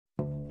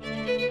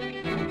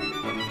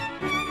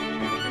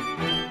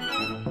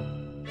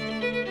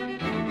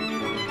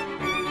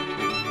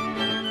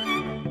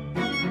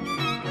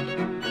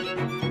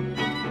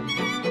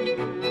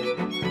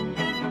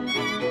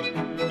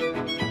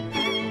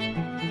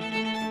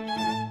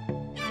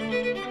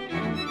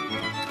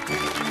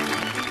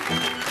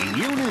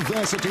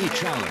University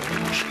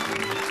Challenge.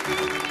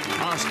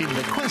 Asking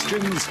the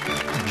questions,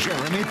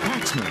 Jeremy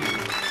Paxman.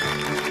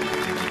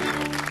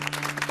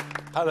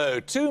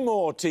 Hello. Two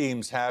more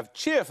teams have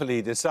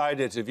cheerfully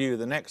decided to view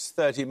the next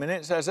 30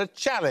 minutes as a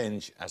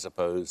challenge, as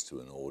opposed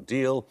to an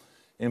ordeal,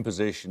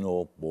 imposition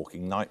or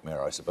walking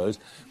nightmare, I suppose.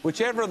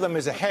 Whichever of them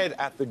is ahead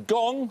at the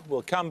gong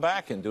will come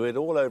back and do it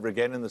all over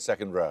again in the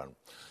second round.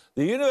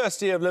 The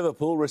University of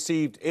Liverpool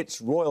received its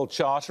royal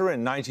charter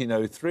in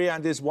 1903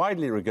 and is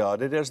widely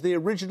regarded as the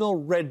original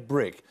red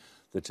brick,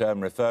 the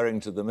term referring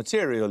to the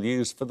material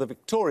used for the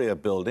Victoria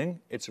Building,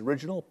 its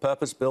original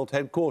purpose-built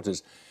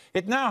headquarters.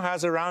 It now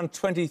has around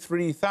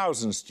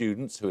 23,000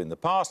 students who in the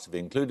past have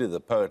included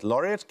the Poet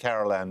Laureate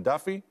Carol Ann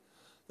Duffy,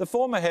 the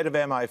former head of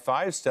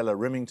MI5 Stella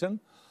Rimington,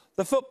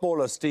 the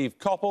footballer Steve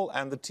Coppell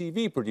and the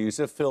TV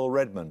producer Phil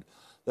Redmond.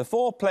 The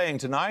four playing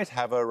tonight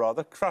have a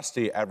rather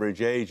crusty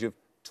average age of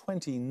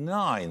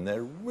 29.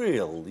 They're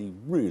really,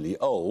 really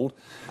old,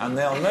 and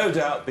they'll no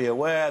doubt be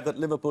aware that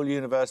Liverpool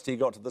University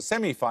got to the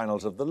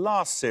semi-finals of the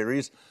last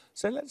series,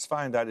 so let's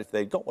find out if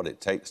they've got what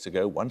it takes to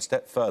go one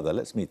step further.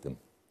 Let's meet them.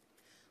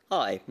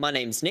 Hi, my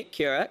name's Nick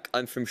Curak.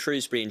 I'm from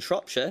Shrewsbury in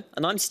Shropshire,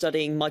 and I'm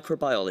studying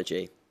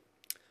microbiology.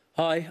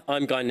 Hi,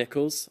 I'm Guy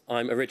Nichols.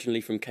 I'm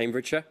originally from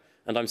Cambridgeshire,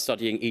 and I'm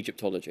studying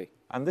Egyptology.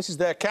 And this is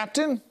their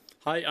captain.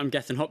 Hi, I'm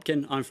Gethin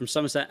Hopkin. I'm from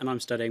Somerset, and I'm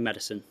studying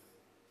medicine.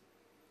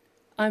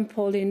 I'm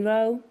Pauline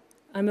Rowe.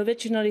 I'm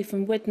originally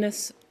from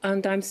Widnes,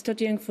 and I'm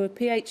studying for a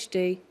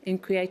PhD in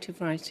creative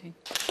writing.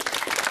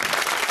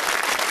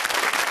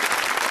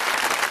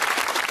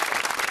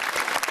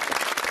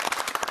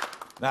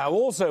 Now,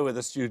 also with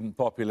a student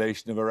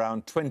population of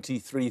around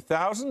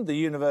 23,000, the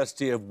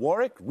University of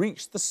Warwick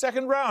reached the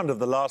second round of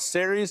the last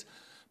series,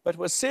 but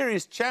were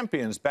series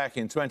champions back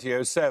in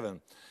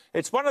 2007.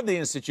 It's one of the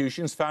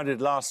institutions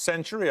founded last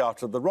century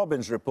after the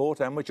Robbins Report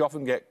and which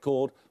often get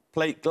called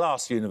plate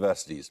glass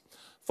universities.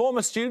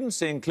 Former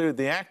students include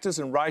the actors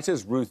and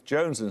writers Ruth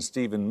Jones and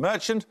Stephen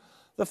Merchant,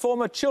 the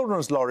former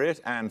Children's Laureate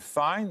Anne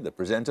Fine, the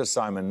presenter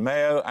Simon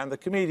Mayo and the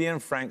comedian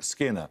Frank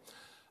Skinner.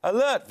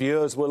 Alert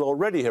viewers will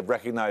already have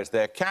recognised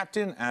their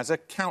captain as a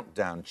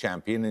countdown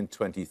champion in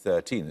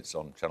 2013. It's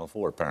on Channel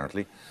 4,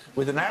 apparently.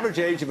 With an average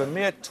age of a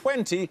mere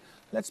 20,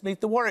 let's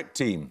meet the Warwick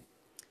team.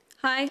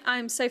 Hi,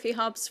 I'm Sophie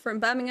Hobbs from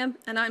Birmingham,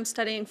 and I'm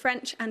studying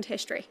French and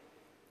history.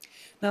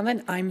 Now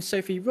then, I'm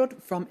Sophie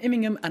Rudd from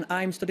Immingham, and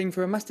I'm studying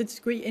for a master's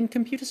degree in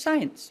computer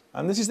science.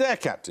 And this is their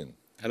captain.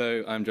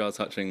 Hello, I'm Giles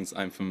Hutchings.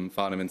 I'm from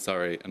Farnham in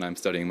Surrey, and I'm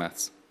studying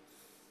maths.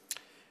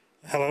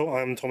 Hello,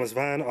 I'm Thomas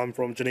Van. I'm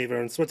from Geneva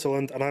in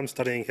Switzerland, and I'm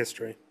studying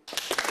history.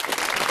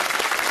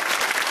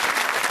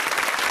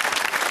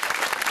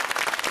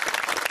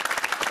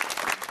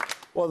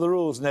 Well, the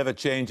rules never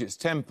change. It's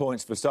 10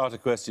 points for starter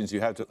questions.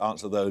 You have to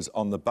answer those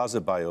on the buzzer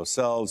by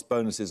yourselves.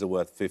 Bonuses are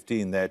worth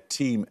 15. They're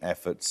team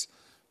efforts.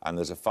 And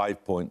there's a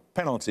 5-point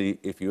penalty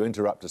if you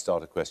interrupt a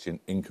starter question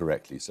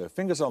incorrectly. So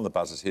fingers on the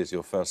buzzers. Here's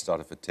your first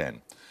starter for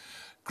 10.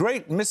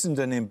 Great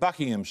Missenden in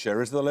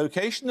Buckinghamshire is the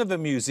location of a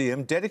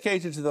museum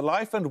dedicated to the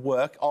life and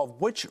work of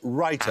which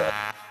writer?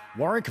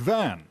 Warwick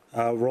Van.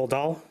 Roald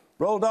Dahl.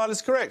 Roald Dahl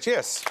is correct,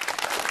 yes.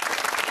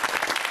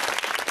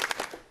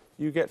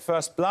 You get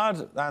first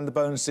blood, and the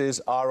bonuses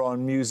are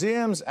on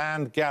museums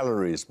and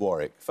galleries,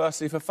 Warwick.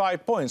 Firstly, for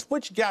 5 points,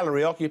 which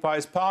gallery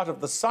occupies part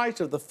of the site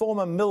of the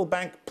former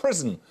Millbank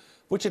prison,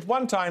 which at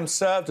one time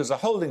served as a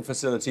holding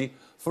facility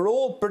for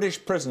all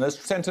British prisoners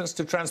sentenced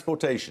to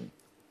transportation?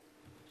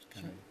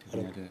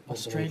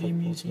 Australian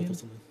Museum?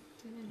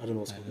 I don't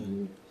know what's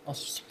called.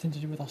 Something to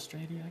do with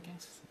Australia, I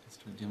guess.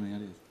 Do you have any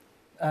ideas?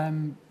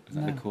 Is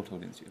that No. the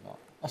Courtauld Institute of Art?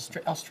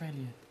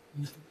 Australia.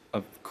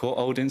 A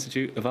Courtauld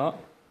Institute of Art?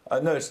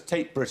 No, it's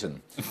Tate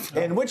Britain.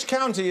 In which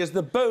county is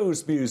the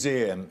Bowes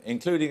Museum,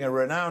 including a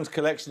renowned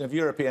collection of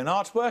European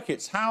artwork?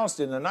 It's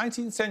housed in a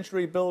 19th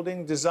century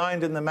building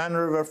designed in the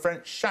manner of a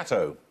French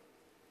chateau.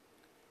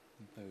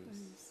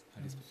 Bowes.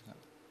 How do you spell that?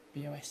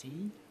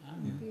 B-O-S-E?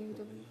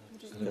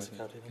 Guess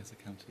a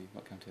county.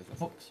 What county is that?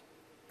 Bucks.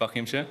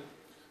 Buckinghamshire?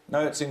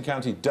 No, it's in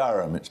County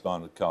Durham. It's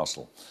Barnard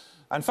Castle.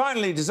 And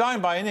finally,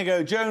 designed by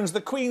Inigo Jones,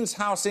 the Queen's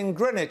House in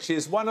Greenwich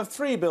is one of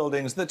 3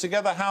 buildings that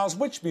together house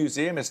which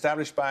museum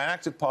established by an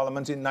Act of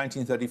Parliament in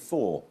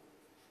 1934?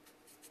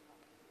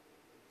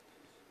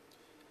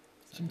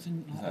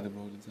 Something Is that the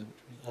Royal Observatory?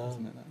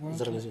 Isn't it that? Is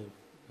that a museum?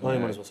 Oh, you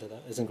might as well say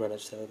that. It's in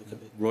Greenwich, so it could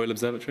be. Royal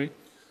Observatory?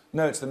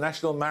 No, it's the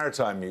National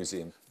Maritime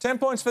Museum. 10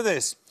 points for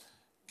this.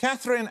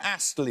 Catherine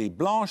Astley,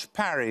 Blanche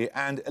Parry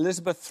and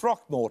Elizabeth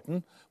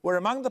Throckmorton were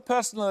among the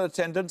personal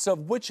attendants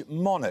of which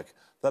monarch?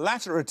 The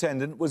latter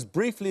attendant was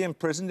briefly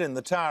imprisoned in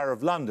the Tower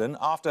of London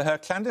after her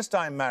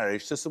clandestine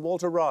marriage to Sir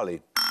Walter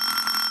Raleigh.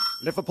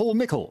 Liverpool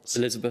Nichols.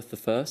 Elizabeth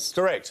I.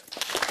 Correct.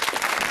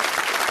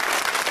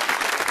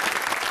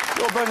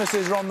 Your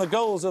bonuses are on the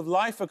goals of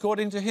life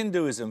according to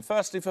Hinduism.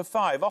 Firstly, for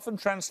 5, often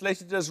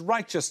translated as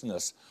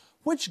righteousness.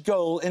 Which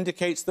goal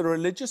indicates the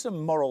religious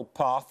and moral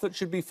path that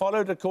should be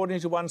followed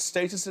according to one's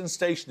status and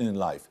station in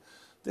life?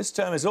 This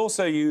term is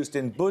also used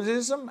in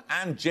Buddhism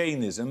and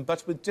Jainism,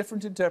 but with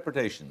different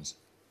interpretations.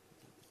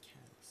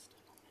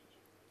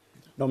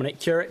 Nominate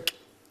Keurig.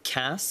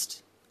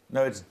 Cast.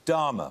 No, it's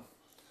Dharma.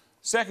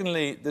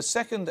 Secondly, the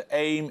second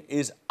aim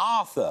is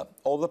Arthur,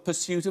 or the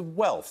pursuit of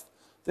wealth.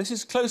 This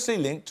is closely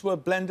linked to a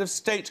blend of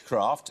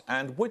statecraft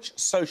and which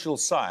social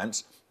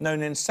science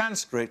known in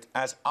Sanskrit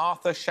as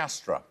Artha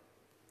Shastra?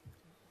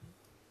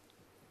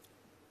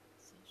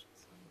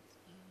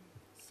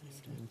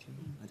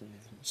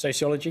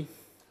 Sociology.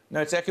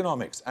 No, it's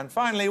economics. And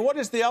finally, what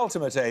is the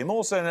ultimate aim,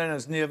 also known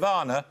as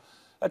nirvana,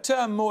 a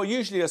term more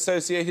usually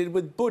associated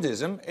with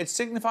Buddhism? It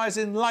signifies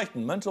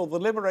enlightenment or the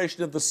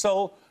liberation of the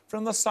soul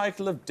from the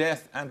cycle of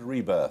death and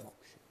rebirth.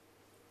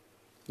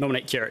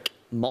 Nominate Keurig.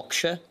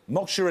 Moksha.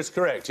 Moksha is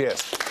correct,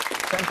 yes.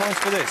 10 points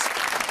for this.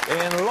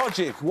 In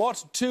logic,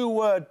 what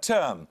two-word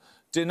term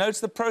denotes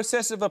the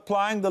process of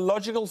applying the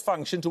logical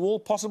function to all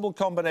possible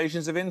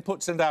combinations of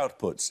inputs and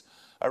outputs?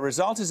 A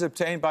result is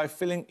obtained by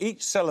filling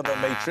each cell of a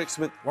matrix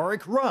with...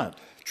 Warwick Rudd.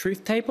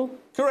 Truth table.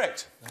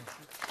 Correct.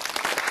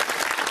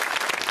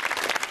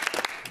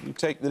 You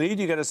take the lead,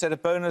 you get a set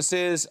of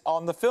bonuses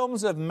on the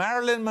films of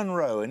Marilyn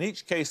Monroe. In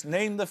each case,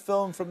 name the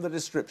film from the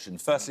description.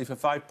 Firstly, for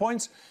 5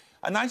 points,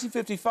 a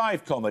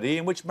 1955 comedy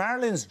in which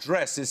Marilyn's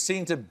dress is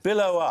seen to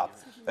billow up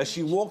as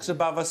she walks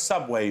above a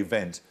subway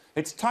vent.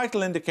 Its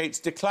title indicates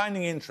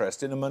declining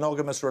interest in a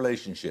monogamous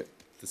relationship.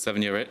 The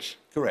 7-Year Itch.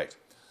 Correct.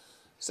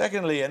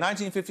 Secondly, a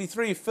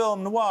 1953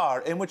 film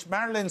noir in which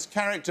Marilyn's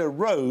character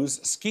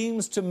Rose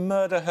schemes to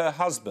murder her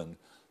husband.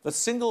 The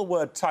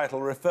single-word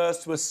title refers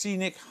to a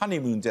scenic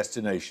honeymoon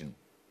destination.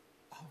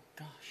 Oh,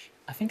 gosh.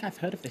 I think I've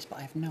heard of this, but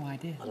I have no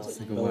idea.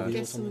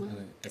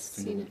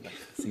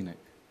 Scenic.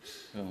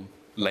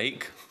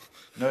 Lake.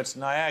 No, it's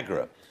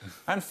Niagara.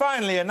 And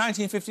finally, a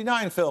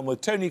 1959 film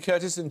with Tony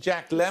Curtis and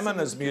Jack Lemmon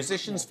as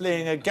musicians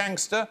fleeing a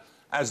gangster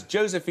as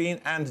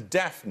Josephine and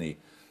Daphne.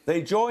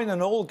 They join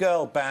an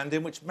all-girl band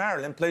in which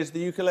Marilyn plays the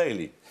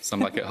ukulele. Some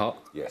Like It Hot.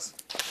 Yes.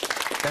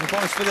 10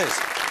 points for this.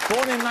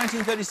 Born in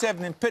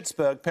 1937 in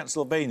Pittsburgh,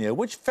 Pennsylvania,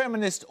 which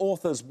feminist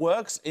author's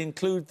works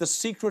include The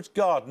Secret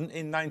Garden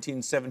in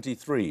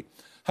 1973?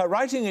 Her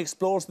writing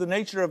explores the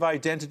nature of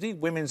identity,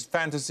 women's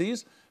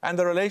fantasies, and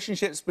the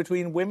relationships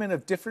between women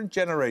of different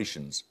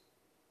generations.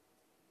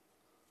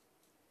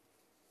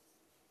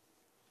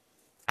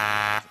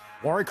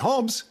 Warwick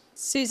Hobbs.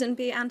 Susan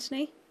B.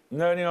 Anthony.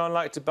 No, anyone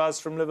like to buzz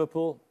from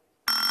Liverpool?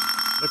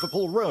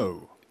 Liverpool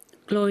Row.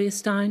 Gloria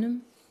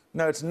Steinem.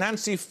 No, it's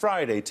Nancy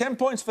Friday. 10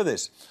 points for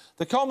this.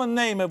 The common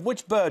name of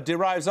which bird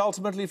derives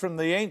ultimately from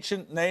the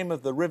ancient name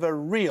of the river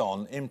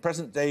Rion in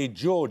present-day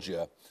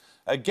Georgia?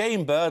 A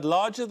game bird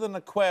larger than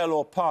a quail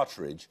or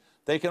partridge.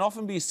 They can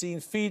often be seen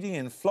feeding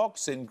in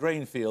flocks in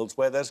grain fields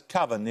where there's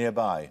cover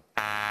nearby.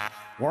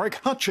 Warwick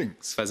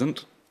Hutchings.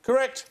 Pheasant.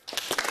 Correct.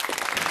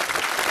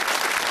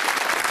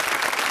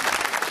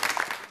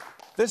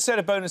 This set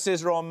of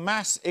bonuses are on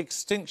mass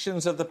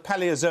extinctions of the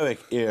Paleozoic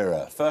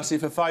era. Firstly,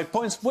 for 5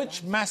 points,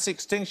 which mass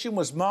extinction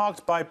was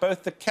marked by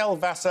both the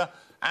Kellwasser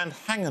and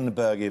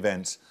Hangenberg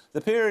events?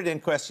 The period in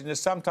question is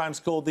sometimes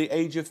called the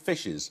Age of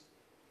Fishes.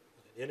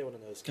 The only one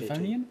I know is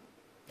Devonian?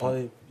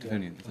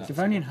 Devonian.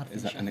 Devonian had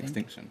Is fish, that an I think.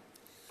 extinction?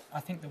 I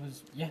think there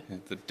was, yeah.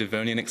 The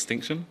Devonian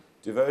extinction?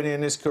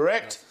 Devonian is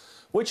correct.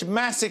 Which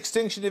mass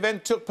extinction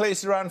event took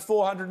place around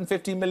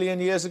 450 million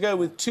years ago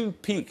with two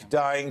peak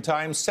dying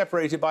times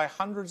separated by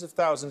hundreds of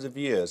thousands of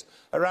years?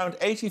 Around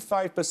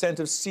 85%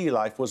 of sea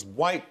life was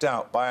wiped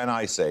out by an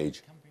ice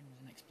age. Cambrian was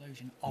an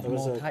explosion of There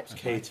was more a types of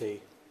KT, life.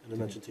 and I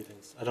mentioned two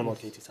things. I don't know what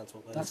KT stands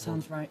for, but That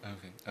sounds right.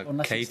 Okay.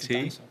 Unless it's the KT?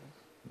 dinosaur.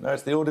 No,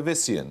 it's the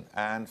Ordovician.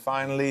 And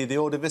finally, the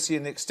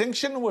Ordovician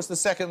extinction was the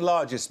second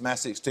largest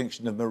mass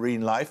extinction of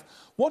marine life.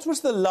 What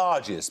was the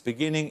largest,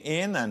 beginning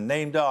in and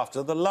named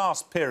after the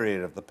last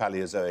period of the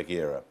Paleozoic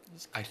era?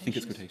 I think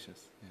it's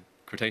Cretaceous. Yeah.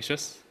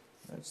 Cretaceous?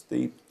 It's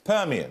the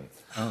Permian.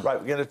 Right,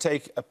 we're going to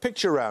take a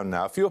picture round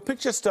now. For your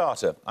picture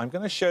starter, I'm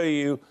going to show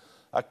you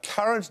a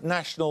current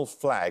national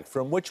flag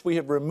from which we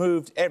have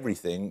removed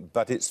everything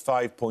but its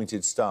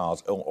five-pointed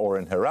stars, or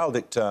in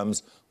heraldic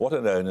terms, what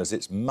are known as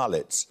its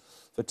mullets.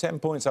 For 10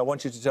 points, I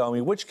want you to tell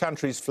me which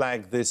country's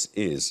flag this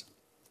is.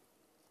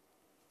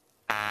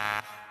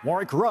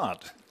 Warwick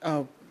Rudd.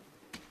 Oh,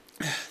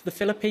 the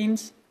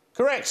Philippines.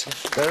 Correct.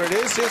 There it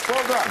is. Yes,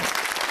 well done.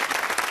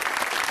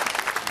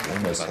 I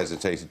almost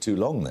hesitated too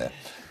long there.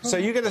 So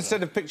you get a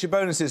set of picture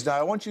bonuses now.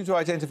 I want you to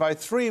identify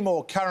 3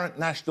 more current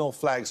national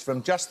flags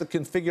from just the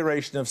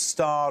configuration of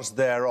stars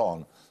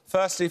thereon.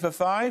 Firstly, for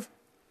 5.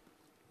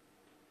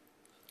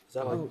 Is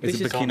that like...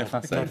 Is it Burkina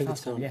Faso? I think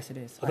it's Ghana. Yes, it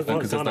is. I think Oh,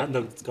 it's 'cause Ghana. that- No,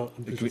 it's Ghana.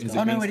 I'm pretty sure it's Is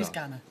Ghana. Oh, no, Green it is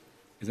Star? Ghana.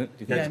 Is it?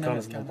 Do you Yeah, think it's no, Ghana.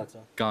 it's Ghana. That's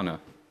all. Ghana?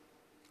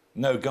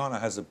 No, Ghana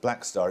has a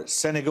black star. It's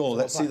Senegal.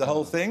 Let's see the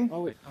whole thing.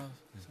 Oh, wait.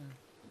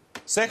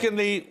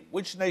 Secondly,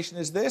 which nation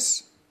is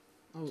this?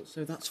 Oh,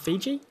 so that's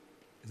Fiji?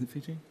 Is it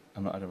Fiji? I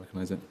don't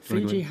recognise it.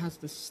 Fiji has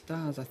the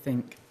stars, I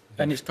think.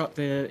 And it's got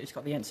the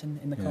ensign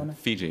in the corner.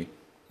 Fiji.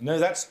 No,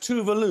 that's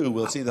Tuvalu.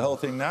 We'll see the whole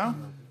thing now.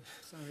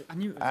 Sorry, I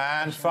knew it was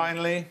And Fiji.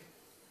 finally,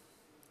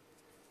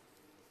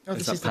 Oh, Is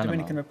this that is the Panama?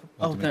 Dominican Republic.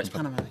 Oh, Oh, no, it's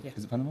Dominican Panama, yeah.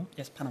 Is it Panama?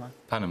 Yes, Panama.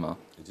 Panama.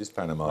 it is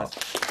Panama. We'll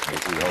see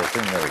the whole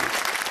thing. There it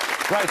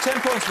is. Right,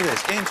 10 points for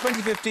this. In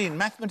 2015,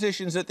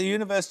 mathematicians at the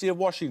University of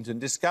Washington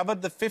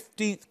discovered the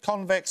 15th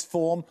convex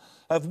form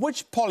of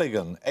which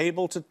polygon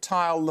able to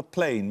tile the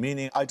plane,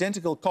 meaning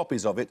identical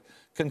copies of it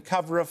can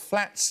cover a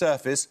flat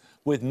surface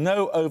with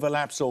no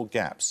overlaps or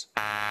gaps.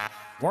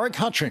 Warwick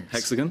Hutchings.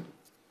 Hexagon.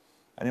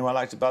 Anyone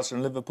like to buzz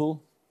from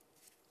Liverpool?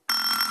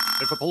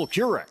 Liverpool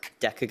Curach.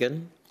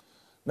 Decagon.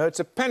 No, it's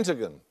a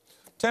pentagon.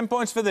 10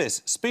 points for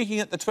this. Speaking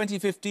at the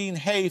 2015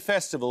 Hay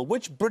Festival,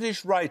 which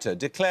British writer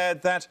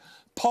declared that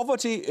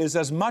poverty is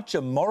as much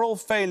a moral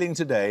failing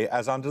today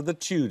as under the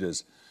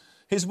Tudors?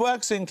 His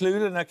works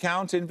include an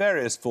account in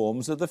various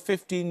forms of the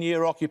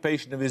 15-year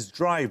occupation of his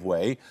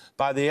driveway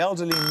by the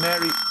elderly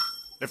Mary...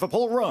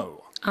 Liverpool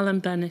Row. Alan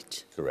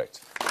Bennett. Correct.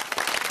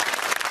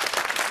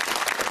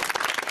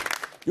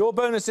 Your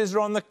bonuses are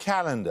on the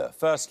calendar.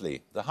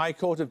 Firstly, the High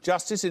Court of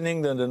Justice in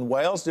England and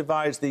Wales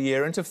divides the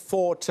year into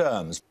 4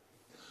 terms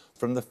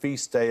from the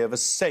feast day of a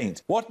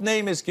saint. What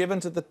name is given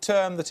to the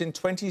term that in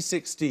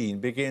 2016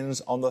 begins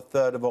on the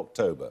 3rd of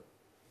October?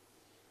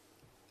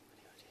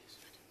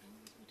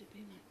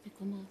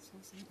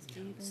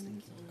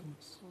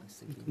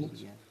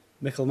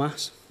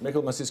 Michaelmas.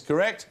 Michaelmas is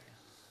correct.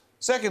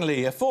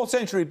 Secondly, a 4th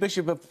century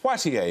bishop of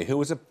Poitiers who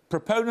was a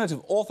proponent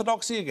of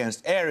orthodoxy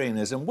against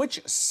Arianism.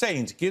 Which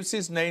saint gives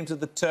his name to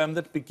the term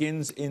that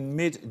begins in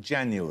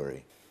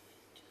mid-January?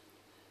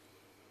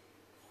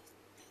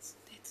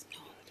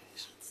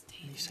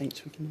 Any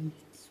saints we can...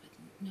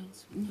 No.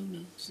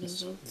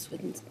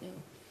 Swithin's,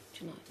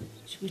 no.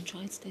 Should we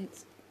try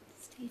Stevens?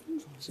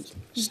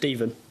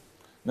 Stephen.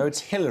 No,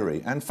 it's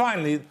Hilary. And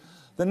finally,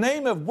 the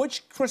name of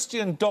which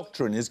Christian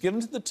doctrine is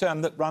given to the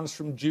term that runs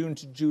from June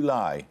to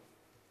July?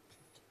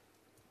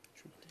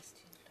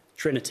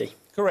 Trinity.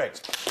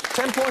 Correct.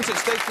 10 points at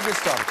stake for this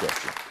starter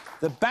question.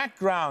 The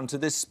background to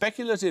this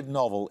speculative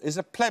novel is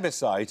a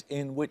plebiscite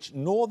in which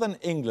Northern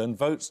England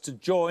votes to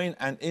join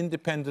an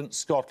independent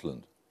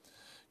Scotland.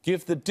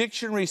 Give the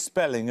dictionary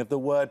spelling of the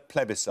word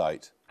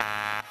plebiscite.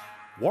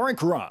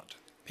 Warwick Rudd.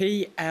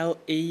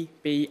 Plebiscite.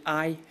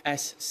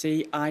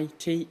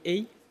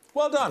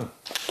 Well done.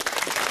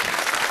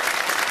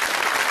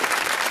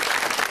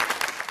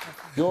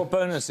 Your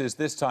bonuses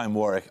this time,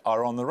 Warwick,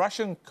 are on the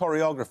Russian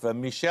choreographer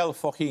Michel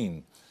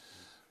Fokhin.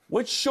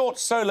 Which short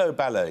solo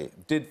ballet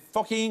did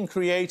Fokhin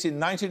create in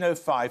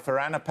 1905 for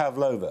Anna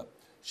Pavlova?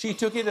 She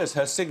took it as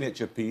her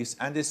signature piece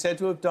and is said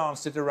to have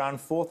danced it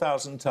around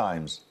 4,000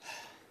 times.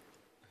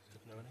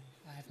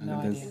 I have no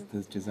idea.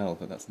 There's Giselle,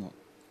 but that's not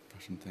a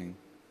Russian thing.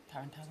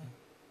 Tarantella.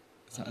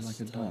 Is that like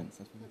a dance?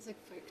 That's a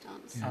folk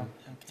dance. Oh,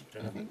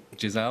 okay.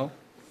 Giselle?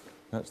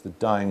 That's the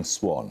Dying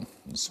Swan.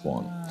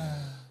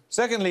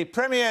 Secondly,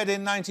 premiered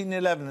in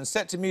 1911 and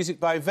set to music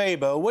by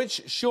Weber,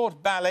 which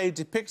short ballet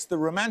depicts the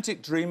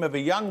romantic dream of a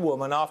young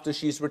woman after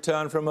she's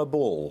returned from a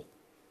ball?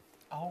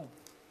 Oh.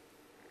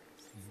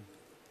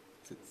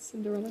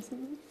 Cinderella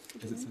something?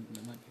 Is it something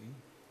that might be?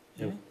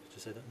 Yeah,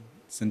 just say that.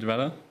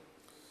 Cinderella?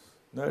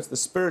 No, it's The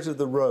Spirit of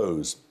the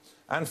Rose.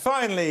 And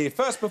finally,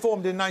 first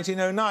performed in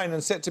 1909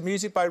 and set to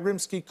music by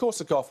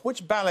Rimsky-Korsakov,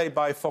 which ballet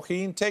by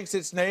Fokhin takes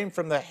its name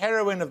from the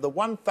heroine of the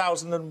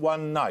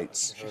 1001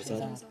 Nights?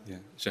 Yeah.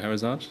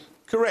 Scheherazade?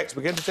 Correct.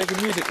 We're going to take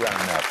a music round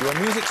now. For your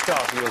music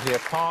starter, you'll hear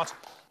part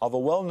of a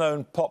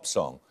well-known pop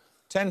song.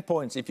 10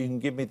 points if you can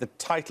give me the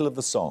title of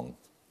the song.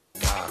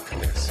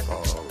 Darkness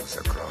falls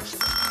across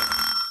the...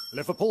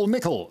 Liverpool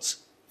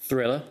Mickles.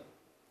 Thriller.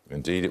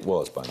 Indeed it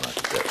was, by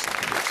Michael Jackson.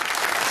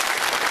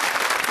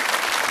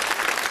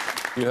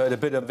 You heard a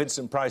bit of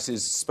Vincent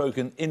Price's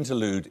spoken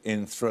interlude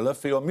in Thriller.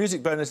 For your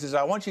music bonuses,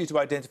 I want you to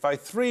identify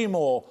 3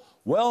 more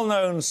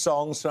well-known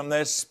songs from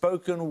their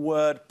spoken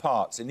word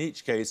parts. In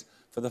each case,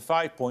 for the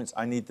 5 points,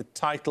 I need the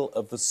title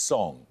of the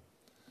song.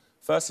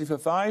 Firstly, for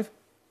 5.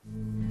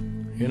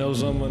 You know,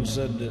 someone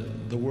said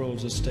the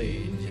world's a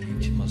stage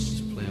and each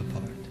must play a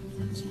part.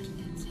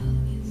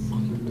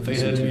 Fate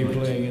had me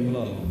playing in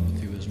love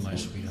with you as my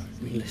sweetheart.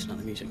 We can listen to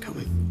the music, can't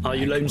we? Are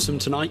You Lonesome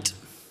Tonight?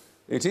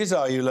 It is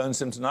Are You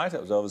Lonesome Tonight?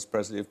 That was Elvis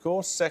Presley, of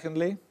course.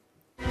 Secondly...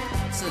 So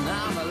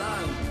now I'm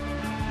alone.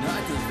 Now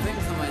I can think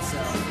for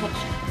myself.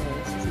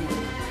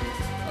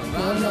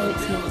 About no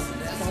deals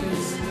and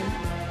essays.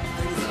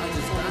 Things that I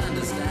just don't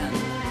understand.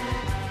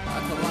 I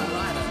put my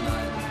light at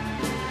night.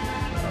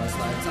 I was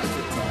like touch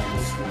at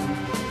times.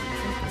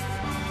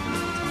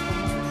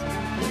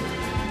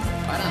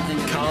 I don't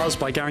think... Cars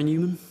by Gary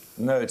Newman?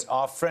 No, it's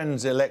Our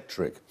Friends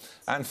Electric.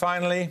 And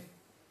finally...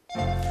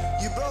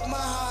 You broke my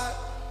heart,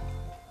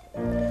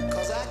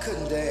 'cause I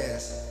couldn't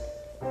dance.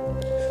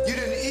 You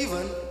didn't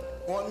even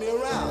want me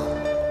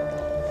around.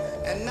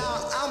 And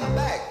now I'm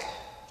back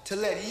to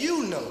let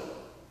you know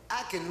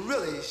I can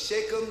really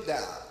shake 'em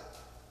down.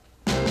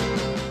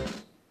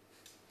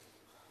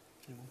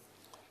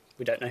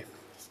 We don't know.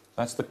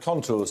 That's The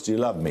Contours, Do You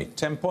Love Me?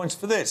 10 points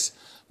for this.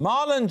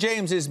 Marlon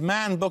James's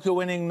Man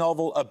Booker-winning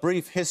novel A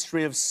Brief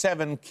History of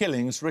 7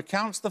 Killings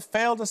recounts the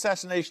failed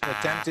assassination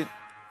attempt in...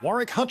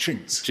 Warwick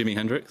Hutchings. Jimi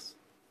Hendrix?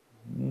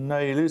 No,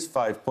 you lose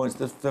 5 points.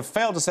 The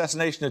failed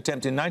assassination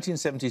attempt in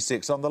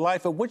 1976 on the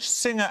life of which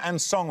singer and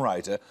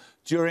songwriter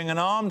during an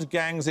armed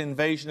gang's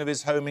invasion of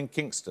his home in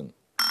Kingston?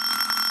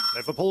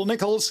 Liverpool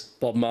Nichols.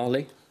 Bob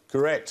Marley.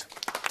 Correct.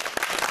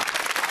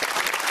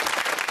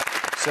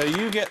 So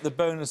you get the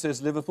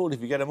bonuses, Liverpool.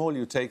 If you get them all,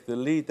 you take the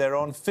lead. They're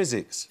on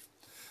physics.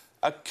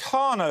 A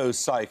Carnot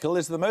cycle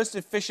is the most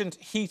efficient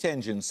heat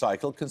engine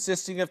cycle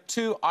consisting of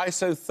 2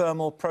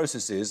 isothermal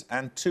processes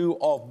and 2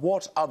 of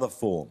what other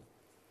form?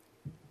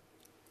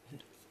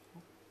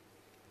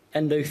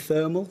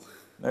 Endothermal.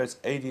 No, it's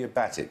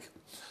adiabatic.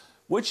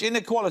 Which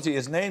inequality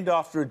is named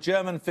after a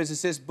German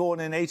physicist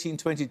born in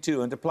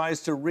 1822 and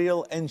applies to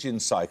real engine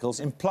cycles,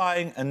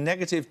 implying a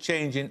negative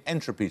change in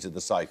entropy to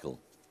the cycle?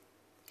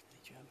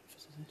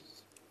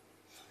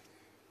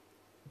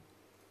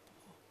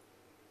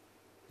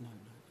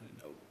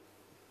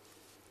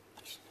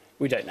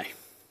 We don't know.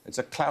 It's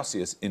a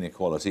Clausius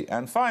inequality.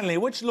 And finally,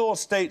 which law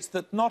states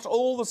that not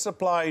all the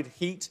supplied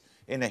heat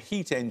in a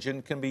heat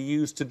engine can be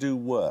used to do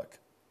work?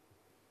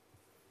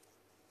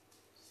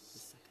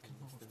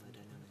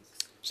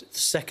 The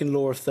second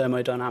law of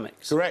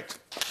thermodynamics. Correct.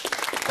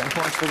 10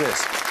 points for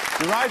this.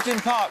 Derived in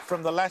part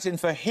from the Latin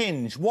for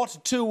hinge, what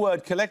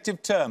two-word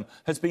collective term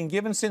has been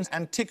given since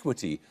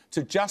antiquity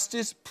to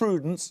justice,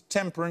 prudence,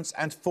 temperance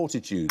and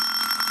fortitude?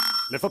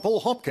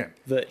 Liverpool Hopkin.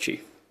 Virtue.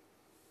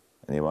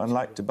 Anyone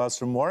like to buzz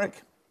from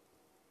Warwick?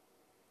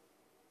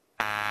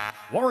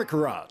 Warwick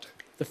Rod.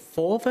 The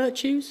 4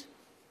 virtues?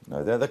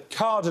 No, they're the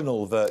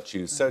cardinal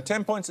virtues. So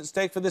 10 points at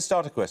stake for this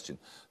starter question.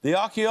 The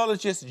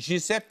archaeologist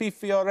Giuseppe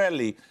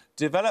Fiorelli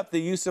developed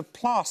the use of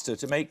plaster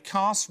to make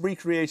casts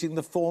recreating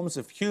the forms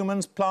of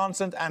humans,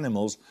 plants and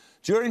animals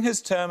during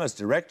his term as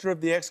director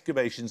of the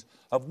excavations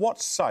of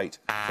what site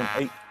from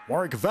 8...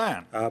 Warwick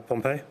Van.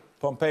 Pompeii.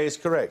 Pompeii is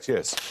correct,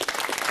 yes.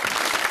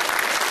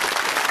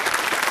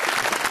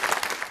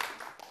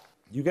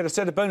 You get a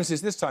set of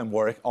bonuses this time,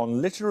 Warwick,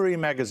 on literary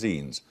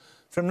magazines.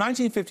 From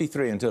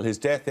 1953 until his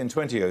death in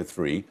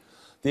 2003,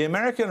 the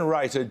American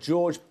writer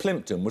George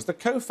Plimpton was the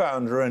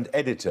co-founder and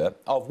editor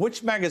of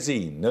which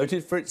magazine,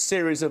 noted for its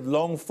series of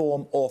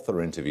long-form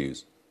author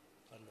interviews?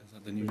 Is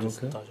that the New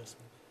Yorker? Digest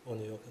or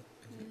New Yorker?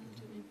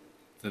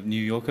 The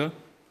New Yorker?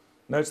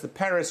 No, it's the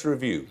Paris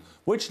Review.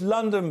 Which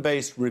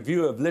London-based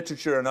review of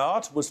literature and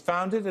art was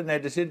founded and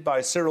edited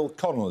by Cyril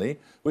Connolly,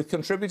 with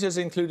contributors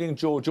including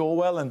George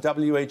Orwell and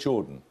W.H.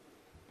 Auden?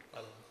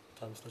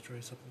 Times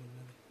Literary Supplement,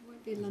 maybe. It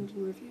won't be a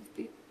London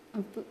Review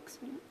of Books,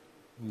 will it?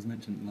 It was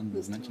mentioned, London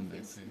was mentioned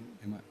there, so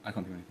I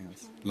can't think of anything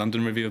else.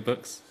 London Review of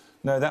Books?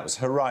 No, that was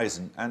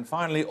Horizon. And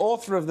finally,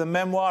 author of the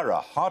memoir,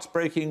 a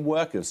heartbreaking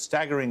work of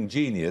staggering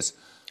genius,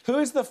 who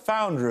is the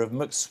founder of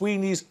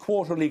McSweeney's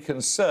Quarterly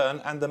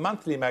Concern and the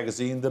monthly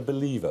magazine The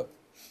Believer?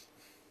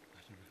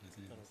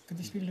 Could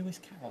this be Lewis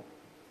Carroll?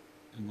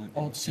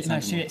 Or no,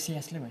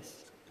 C.S.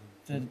 Lewis,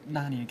 the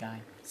Narnia guy.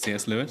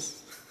 C.S.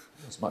 Lewis?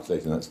 It's much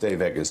later than that. It's Dave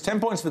Eggers.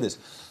 10 points for this.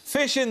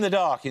 Fish in the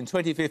Dark in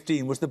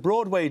 2015 was the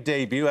Broadway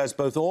debut as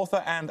both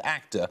author and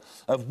actor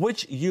of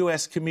which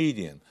US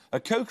comedian? A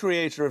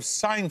co-creator of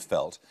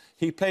Seinfeld,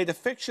 he played a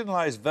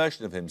fictionalised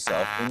version of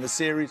himself in the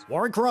series...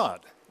 Warwick Rod.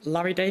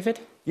 Larry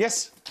David?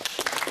 Yes.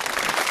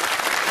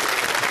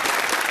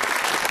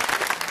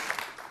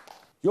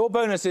 Your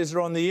bonuses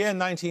are on the year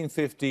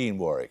 1915,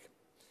 Warwick.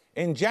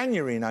 In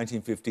January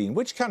 1915,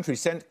 which country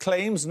sent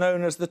claims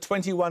known as the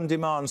 21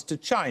 Demands to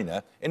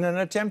China in an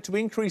attempt to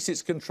increase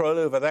its control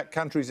over that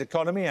country's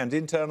economy and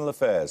internal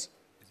affairs?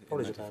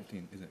 Probably Japan.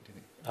 Is it, do you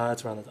think?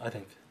 It's around, I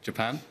think.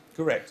 Japan?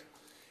 Correct.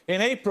 In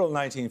April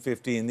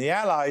 1915, the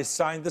Allies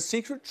signed the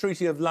secret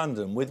Treaty of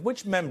London with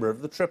which member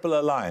of the Triple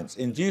Alliance,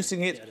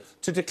 inducing it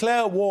to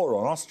declare war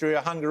on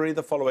Austria-Hungary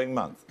the following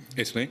month?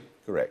 Italy?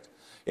 Correct.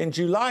 In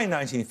July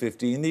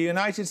 1915, the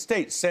United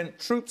States sent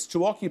troops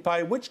to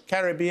occupy which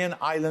Caribbean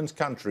island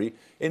country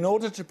in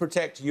order to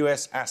protect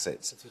US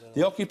assets?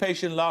 The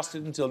occupation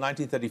lasted until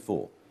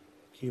 1934.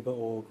 Cuba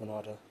or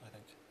Grenada, I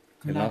think.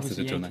 It lasted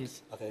until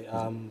Okay,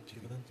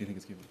 Cuba then? Do you think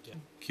it's Cuba? Yeah.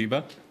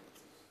 Cuba?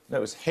 No,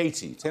 it was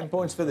Haiti. 10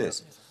 points for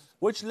this.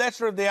 Which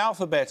letter of the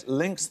alphabet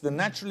links the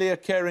naturally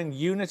occurring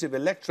unit of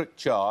electric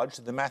charge,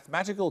 the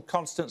mathematical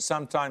constant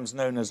sometimes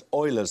known as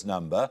Euler's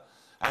number,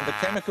 and the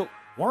chemical...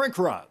 Warwick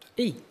Rod.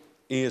 E.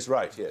 E is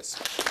right,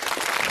 yes.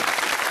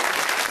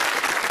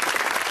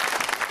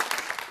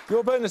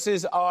 Your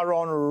bonuses are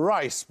on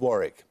rice,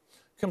 Warwick.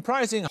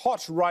 Comprising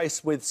hot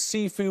rice with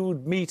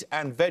seafood, meat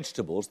and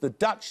vegetables, the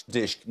Dutch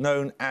dish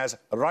known as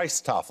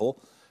rijsttafel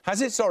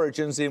has its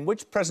origins in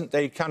which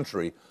present-day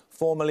country,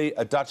 formerly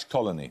a Dutch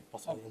colony?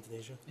 Possibly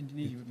Indonesia.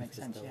 Indonesia would make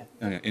sense, yeah.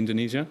 Oh, yeah.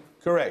 Indonesia?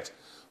 Correct.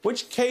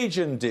 Which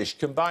Cajun dish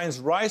combines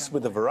rice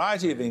with a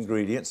variety of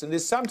ingredients and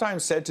is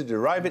sometimes said to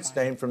derive its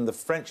name from the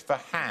French for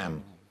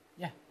ham?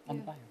 Yeah, on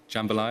the bio.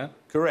 Jambalaya?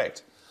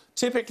 Correct.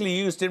 Typically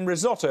used in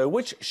risotto,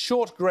 which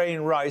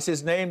short-grain rice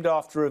is named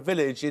after a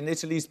village in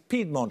Italy's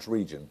Piedmont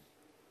region?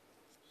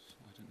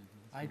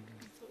 I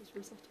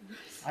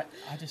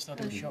just thought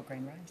it was short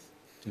grain rice.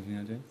 Do you have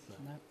any idea?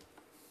 No.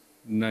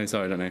 No,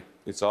 sorry, I don't know.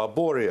 It's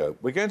arborio.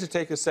 We're going to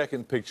take a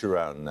second picture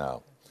round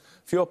now.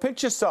 For your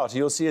picture starter,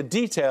 you'll see a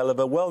detail of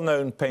a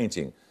well-known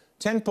painting.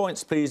 10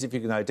 points, please, if you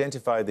can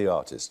identify the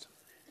artist.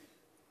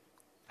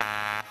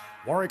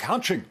 Warwick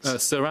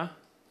Hutchings. Seurat.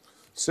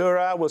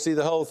 Seurat, we'll see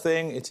the whole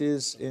thing. It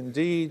is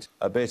indeed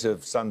a bit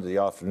of Sunday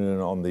afternoon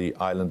on the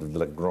island of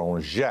La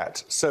Grande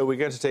Jatte. So we're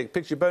going to take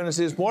picture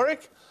bonuses.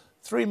 Warwick,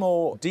 3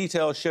 more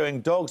details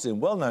showing dogs in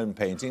well-known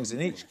paintings.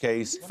 In each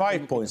case,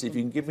 5 points if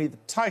you can give me the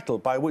title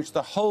by which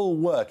the whole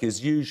work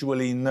is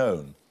usually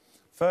known.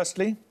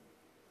 Firstly?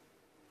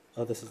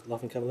 Oh, this is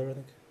Laughing Cavalier, I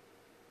think.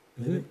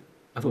 Is it?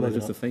 I thought that was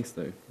just a face,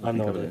 though. I have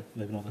no idea.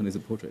 Maybe not. And there's a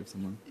portrait of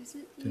someone. Is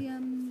it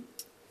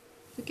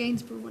the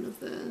Gainsborough one of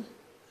the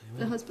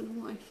husband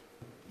and wife?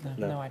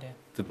 No idea.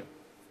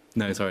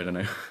 No, sorry, I don't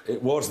know.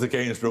 It was the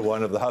Gainsborough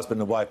one of the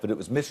husband and wife, but it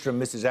was Mr.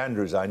 and Mrs.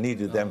 Andrews. I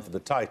needed them for the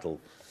title.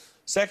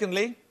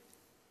 Secondly?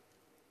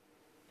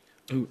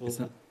 Oh, is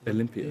that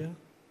Olympia? Yeah.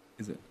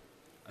 Is it?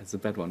 It's a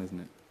bed one, isn't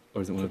it?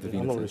 Or is it one of the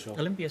Venuses? I'm not really sure.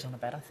 Olympia's on a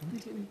bed, I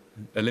think.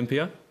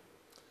 Olympia?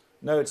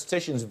 No, it's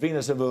Titian's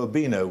Venus of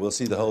Urbino. We'll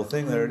see the whole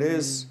thing. There it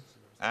is.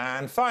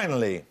 And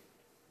finally...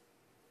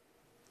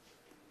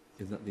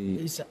 Is that the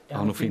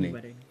Arnolfini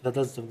wedding? That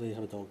does definitely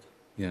have a dog.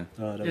 Yeah.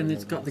 And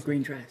it's got the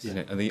green dress.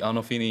 Yeah. The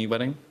Arnolfini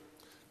wedding?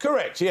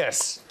 Correct,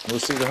 yes. We'll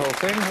see the whole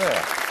thing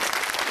there.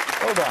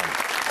 Well done.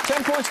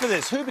 10 points for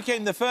this. Who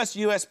became the first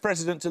US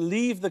president to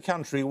leave the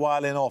country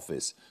while in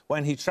office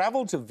when he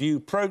travelled to view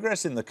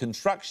progress in the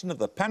construction of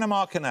the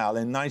Panama Canal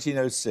in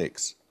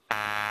 1906?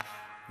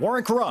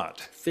 Warwick Rudd.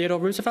 Theodore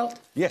Roosevelt?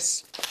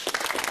 Yes.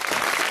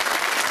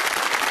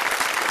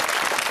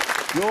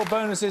 Your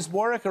bonuses,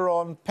 Warwick, are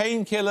on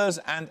painkillers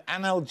and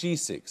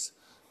analgesics.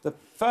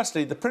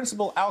 Firstly, the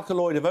principal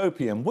alkaloid of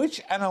opium.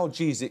 Which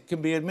analgesic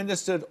can be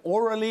administered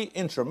orally,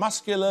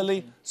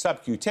 intramuscularly,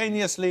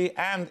 subcutaneously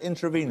and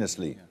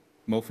intravenously?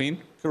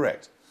 Morphine?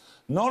 Correct.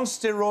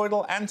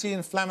 Non-steroidal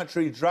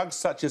anti-inflammatory drugs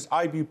such as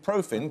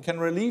ibuprofen can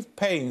relieve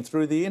pain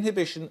through the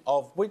inhibition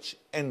of which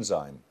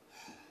enzyme?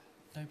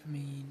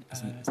 Dopamine.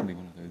 Something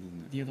one of those,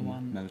 isn't it? The other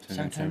one.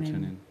 Melatonin,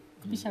 Serotonin.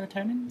 Could be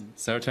serotonin?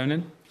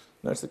 Serotonin?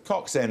 No, it's the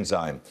COX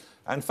enzyme.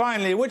 And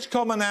finally, which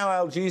common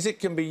analgesic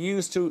can be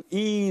used to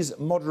ease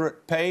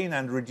moderate pain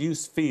and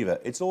reduce fever?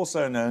 It's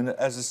also known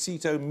as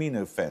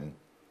acetaminophen.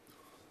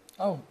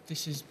 Oh,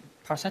 this is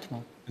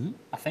paracetamol.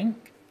 I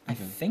think. I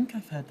think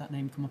I've heard that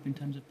name come up in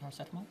terms of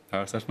paracetamol.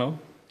 Paracetamol?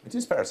 It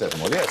is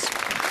paracetamol, yes.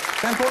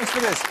 10 points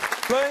for this.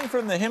 Flowing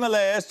from the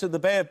Himalayas to the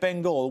Bay of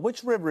Bengal,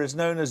 which river is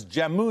known as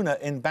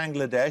Jamuna in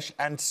Bangladesh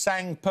and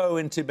Sangpo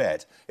in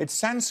Tibet? Its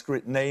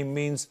Sanskrit name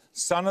means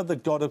son of the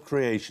god of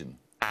creation.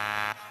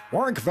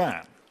 Warwick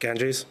Van.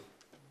 Ganges.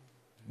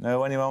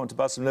 No, anyone want to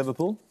buzz from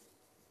Liverpool?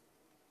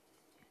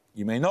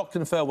 You may not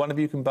confer. One of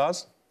you can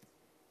buzz.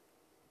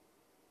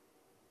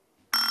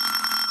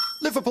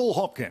 Liverpool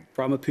Hopkin.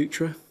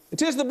 Brahmaputra.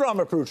 It is the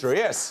Brahmaputra,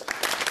 yes.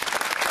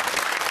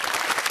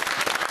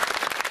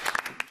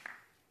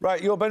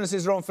 Right, your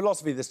bonuses are on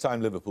philosophy this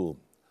time, Liverpool.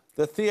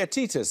 The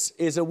Theaetetus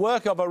is a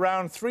work of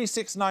around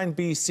 369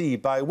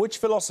 BC by which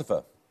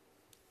philosopher?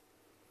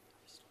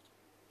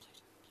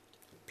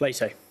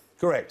 Plato.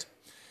 Correct.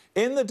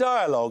 In the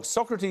dialogue,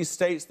 Socrates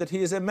states that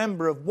he is a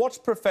member of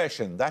what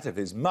profession, that of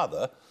his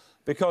mother,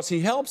 because he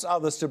helps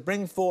others to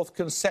bring forth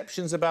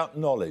conceptions about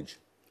knowledge?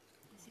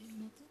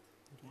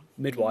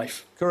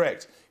 Midwife.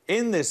 Correct.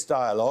 In this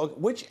dialogue,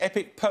 which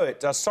epic poet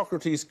does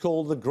Socrates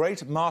call the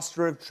great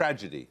master of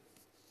tragedy?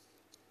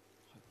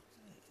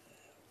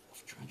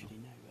 Of tragedy,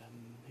 no.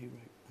 Who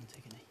wrote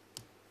Antigone?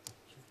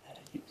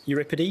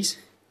 Euripides?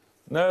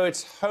 No,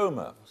 it's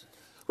Homer.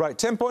 Right,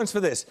 10 points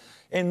for this.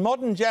 In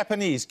modern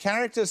Japanese,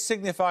 characters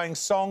signifying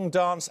song,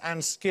 dance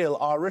and skill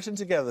are written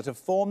together to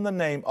form the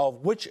name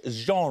of which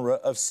genre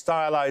of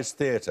stylized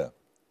theatre?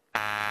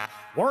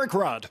 Warwick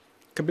Rudd.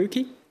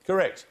 Kabuki?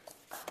 Correct.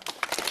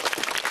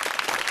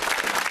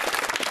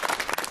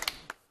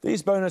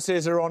 These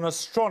bonuses are on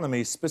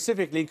astronomy,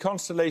 specifically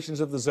constellations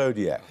of the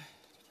zodiac.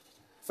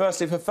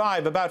 Firstly, for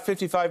 5, about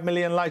 55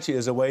 million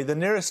light-years away, the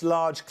nearest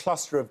large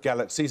cluster of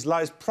galaxies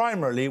lies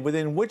primarily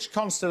within which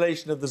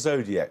constellation of the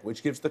zodiac,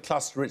 which gives the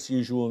cluster its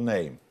usual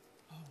name?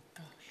 Oh,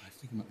 gosh. I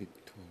think it might be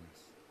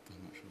Taurus, but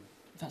I'm not sure.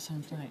 That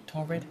sounds right.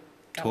 Taurid?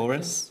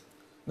 Taurus?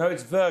 No,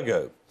 it's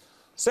Virgo.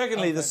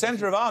 Secondly, the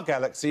centre of our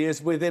galaxy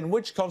is within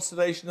which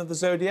constellation of the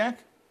zodiac?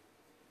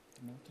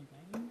 The Milky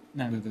Way?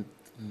 No. No,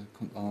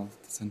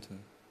 the centre.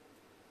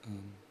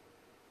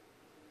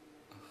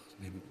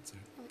 Name of it,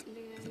 sorry.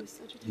 Leo,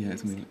 Sagittarius. Yeah,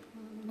 it's me.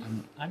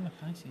 I'm a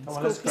Pisces. Come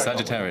on, let's crack on.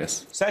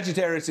 Sagittarius.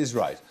 Sagittarius is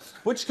right.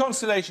 Which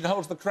constellation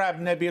holds the Crab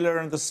Nebula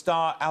and the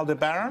star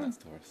Aldebaran? That's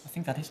Taurus. I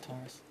think that is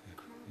Taurus.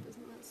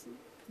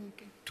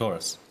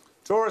 Taurus.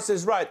 Taurus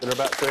is right. There are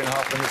about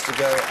 3.5 minutes to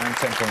go and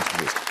 10 points for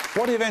this.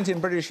 What event in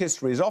British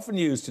history is often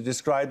used to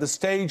describe the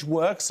stage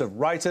works of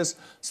writers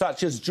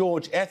such as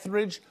George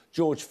Etheridge,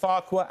 George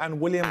Farquhar and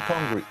William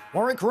Congreve?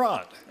 Warwick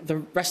Rudd. The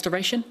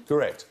Restoration?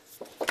 Correct.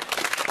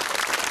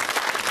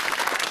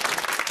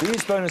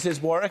 These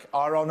bonuses, Warwick,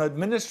 are on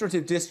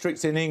administrative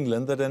districts in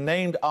England that are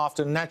named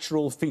after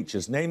natural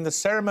features. Name the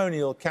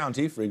ceremonial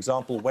county, for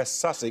example, West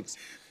Sussex,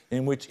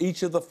 in which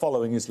each of the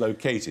following is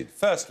located?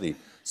 Firstly,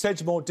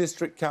 Sedgemoor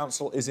District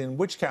Council is in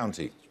which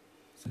county?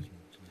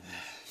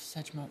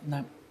 Sedgemoor,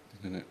 no.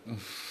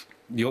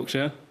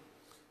 Yorkshire?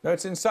 No,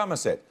 it's in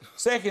Somerset.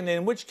 Second,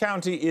 in which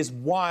county is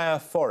Wyre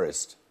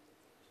Forest?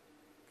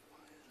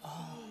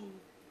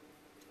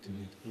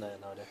 No,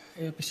 idea.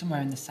 It would be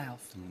somewhere in the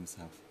south. In the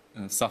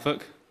south.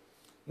 Suffolk?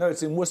 No,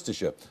 it's in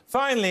Worcestershire.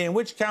 Finally, in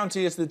which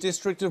county is the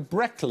district of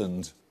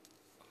Breckland?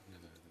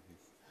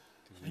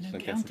 I know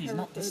counties,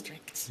 not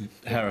districts.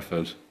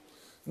 Hereford.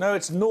 No,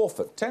 it's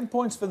Norfolk. 10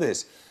 points for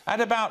this. At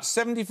about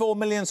 74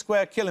 million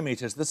square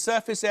kilometres, the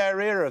surface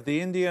area of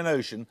the Indian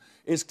Ocean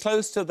is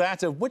close to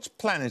that of which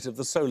planet of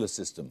the solar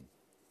system?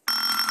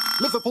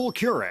 Liverpool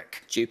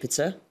Curragh.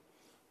 Jupiter.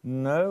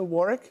 No,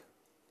 Warwick?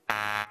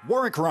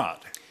 Warwick Rod.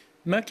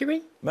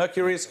 Mercury?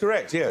 Mercury is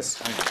correct,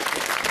 yes.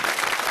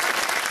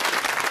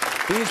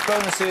 These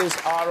bonuses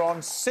are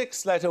on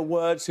 6-letter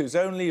words whose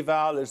only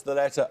vowel is the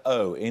letter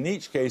O. In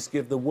each case,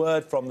 give the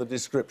word from the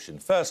description.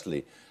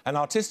 Firstly, an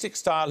artistic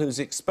style whose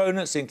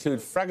exponents include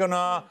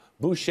Fragonard,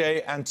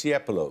 Boucher and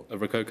Tiepolo. A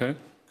Rococo?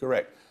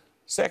 Correct.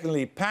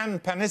 Secondly,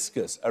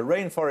 Paniscus, a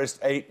rainforest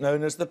ape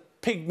known as the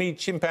pygmy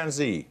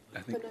chimpanzee. I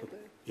think...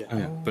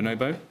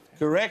 Bonobo?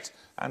 Correct.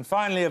 And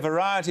finally, a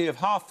variety of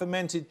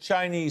half-fermented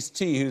Chinese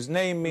tea whose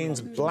name means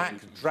black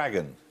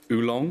dragon.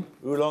 Oolong?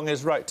 Oolong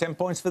is right. 10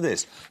 points for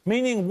this.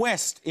 Meaning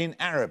west in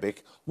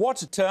Arabic,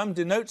 what term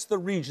denotes the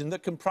region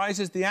that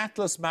comprises the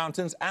Atlas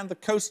Mountains and the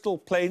coastal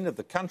plain of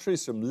the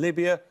countries from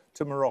Libya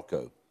to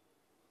Morocco?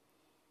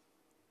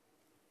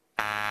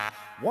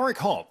 Warwick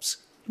Hobbs.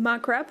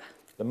 Maghreb.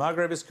 The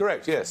Maghreb is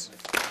correct, yes.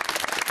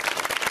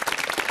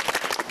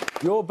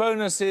 Your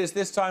bonuses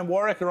this time,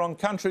 Warwick, are on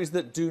countries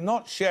that do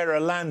not share a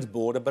land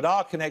border but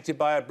are connected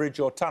by a bridge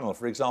or tunnel,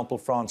 for example,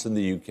 France and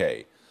the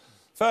UK.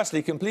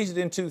 Firstly, completed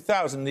in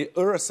 2000, the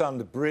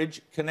Øresund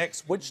Bridge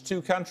connects which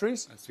two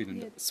countries?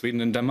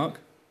 Sweden and Denmark?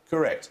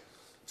 Correct.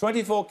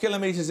 24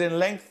 kilometres in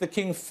length, the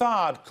King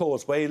Fahd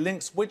Causeway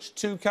links which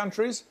two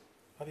countries?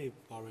 Maybe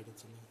Bahrain and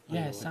something.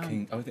 Yeah,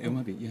 I think it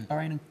might be, yeah.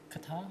 Bahrain and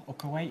Qatar, or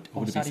Kuwait,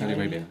 or Would it be Saudi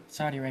Arabia?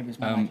 Saudi Arabia is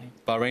more likely.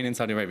 Bahrain and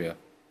Saudi Arabia.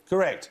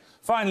 Correct.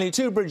 Finally,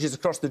 two bridges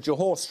across the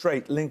Johor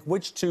Strait link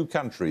which two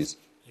countries?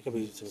 It could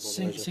be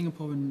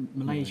Singapore and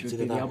Malaysia would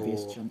be the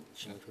obvious jump.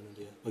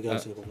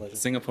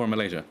 Singapore and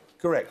Malaysia.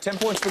 Correct. 10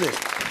 points for this.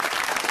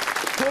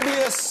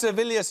 Publius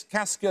Servilius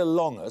Casca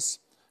Longus,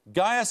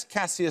 Gaius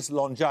Cassius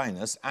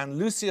Longinus and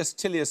Lucius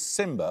Tillius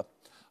Cimber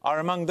are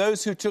among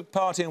those who took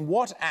part in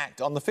what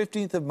act on the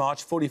 15th of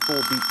March 44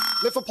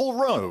 BC? Liverpool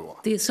Row.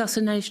 The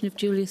assassination of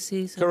Julius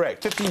Caesar.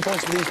 Correct. 15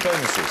 points for these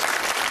bonuses.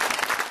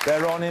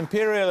 They're on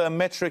imperial and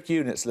metric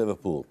units,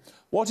 Liverpool.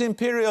 What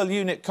imperial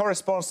unit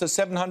corresponds to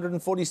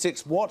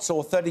 746 watts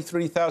or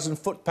 33,000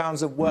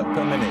 foot-pounds of work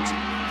per minute?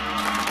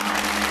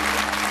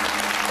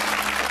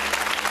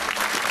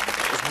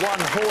 It's 1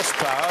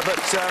 horsepower, but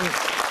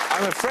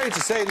I'm afraid to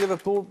say,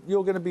 Liverpool,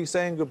 you're going to be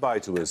saying goodbye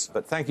to us.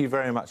 But thank you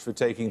very much for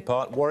taking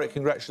part. Warwick,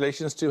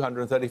 congratulations.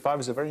 235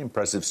 is a very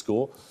impressive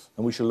score,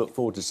 and we shall look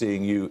forward to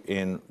seeing you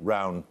in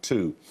round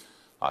 2.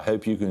 I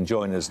hope you can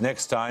join us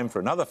next time for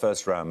another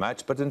first-round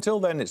match. But until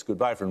then, it's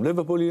goodbye from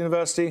Liverpool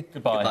University.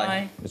 Goodbye.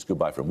 Goodbye. It's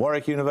goodbye from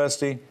Warwick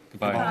University.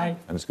 Goodbye. Bye.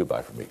 And it's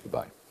goodbye from me.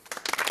 Goodbye.